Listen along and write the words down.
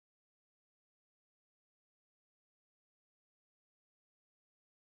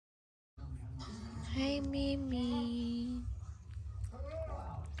Hey, Mimi.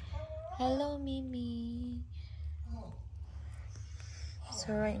 Hello, Mimi.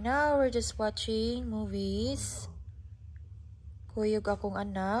 So right now, we're just watching movies. Kuyog akong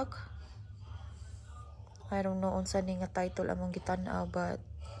anak. I don't know unsa ni nga title among gitan-aw, but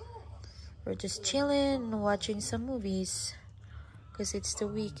we're just chilling, watching some movies. Because it's the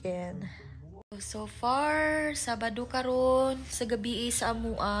weekend. So far, Sabado karon sa gabi sa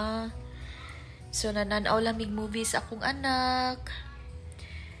amua. So nananaw lamig movies akong anak.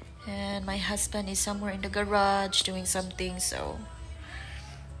 And my husband is somewhere in the garage doing something. So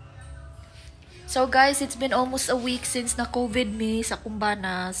guys, it's been almost a week since na COVID me sa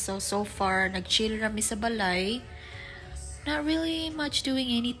kumbana. So far, nag-chill rami sa balay. Not really much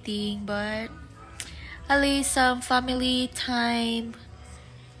doing anything, but at least some family time.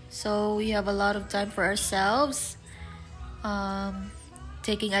 So we have a lot of time for ourselves.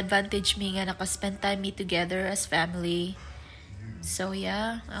 Taking advantage me nga naka-spend time me together as family. So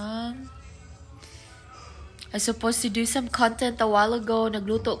yeah, I was supposed to do some content a while ago.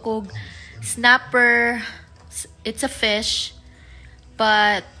 Nagluto ko snapper. It's a fish,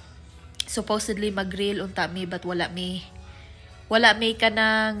 but supposedly mag-grill unta mi, but wala mi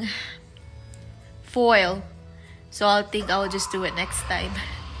kanang foil. So I think I'll just do it next time.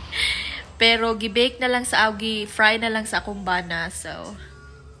 Pero gibake na lang sa augi, fry na lang sa akong bana. So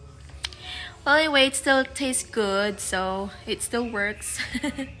well, anyway, it still tastes good, so it still works.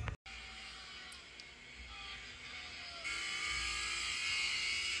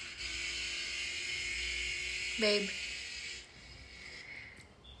 Babe.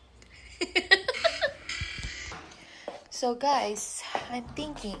 So guys, I'm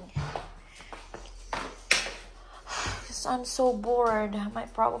thinking, because I'm so bored, I might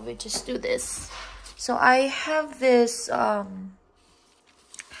probably just do this. So I have this,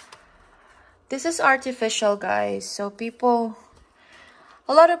 this is artificial, guys. So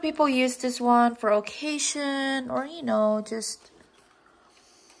a lot of people use this one for occasion, or you know, just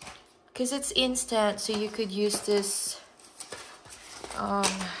because it's instant. So you could use this.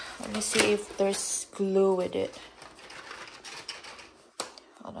 Let me see if there's glue with it.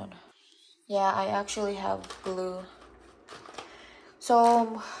 Hold on. Yeah, I actually have glue.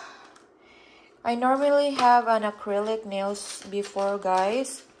 So I normally have an acrylic nails before,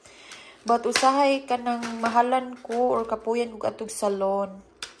 guys. But usahay ka ng mahalan ko or kapuyan ko atog salon.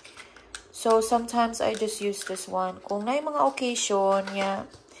 So sometimes I just use this one. Kung na mga occasion, yeah,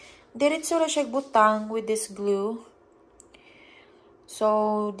 diretso na siya butang with this glue.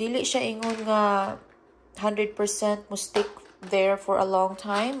 So dili siya ingon nga 100% mo stick there for a long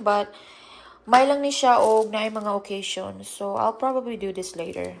time, but may lang ni siya og na mga occasion. So I'll probably do this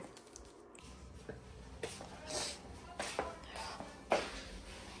later.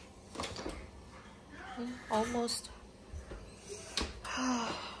 Almost.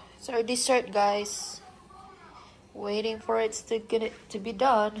 It's our dessert, guys. Waiting for it to be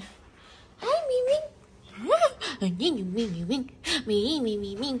done. Hi, Mimi.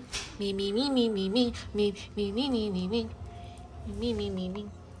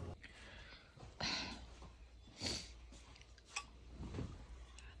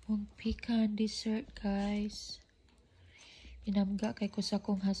 Pecan dessert, guys. Pinamga kay ko sa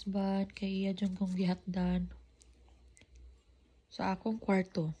akong husband, kay iya dyan kong gihatdan sa akong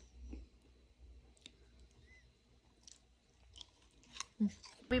kwarto.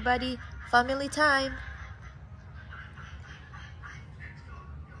 Everybody, family time.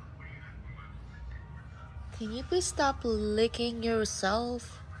 Can you please stop licking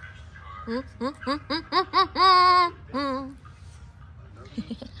yourself?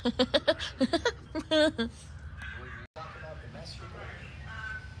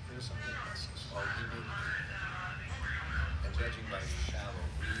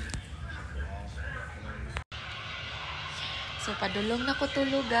 So padulong na ko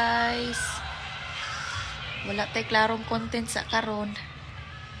tulog, guys. Wala tay klarong content sa karon.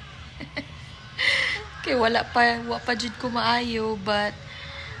 Kay wala pa jud ko maayo, but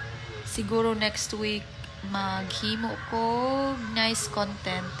siguro next week maghimo ko nice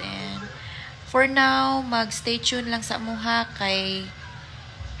content. And for now, stay tuned lang sa amuha kay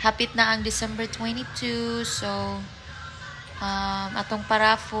hapit na ang December 22. So atong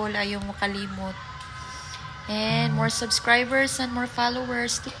paraffol ayong makalimot. And more subscribers and more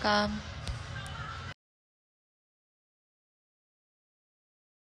followers to come.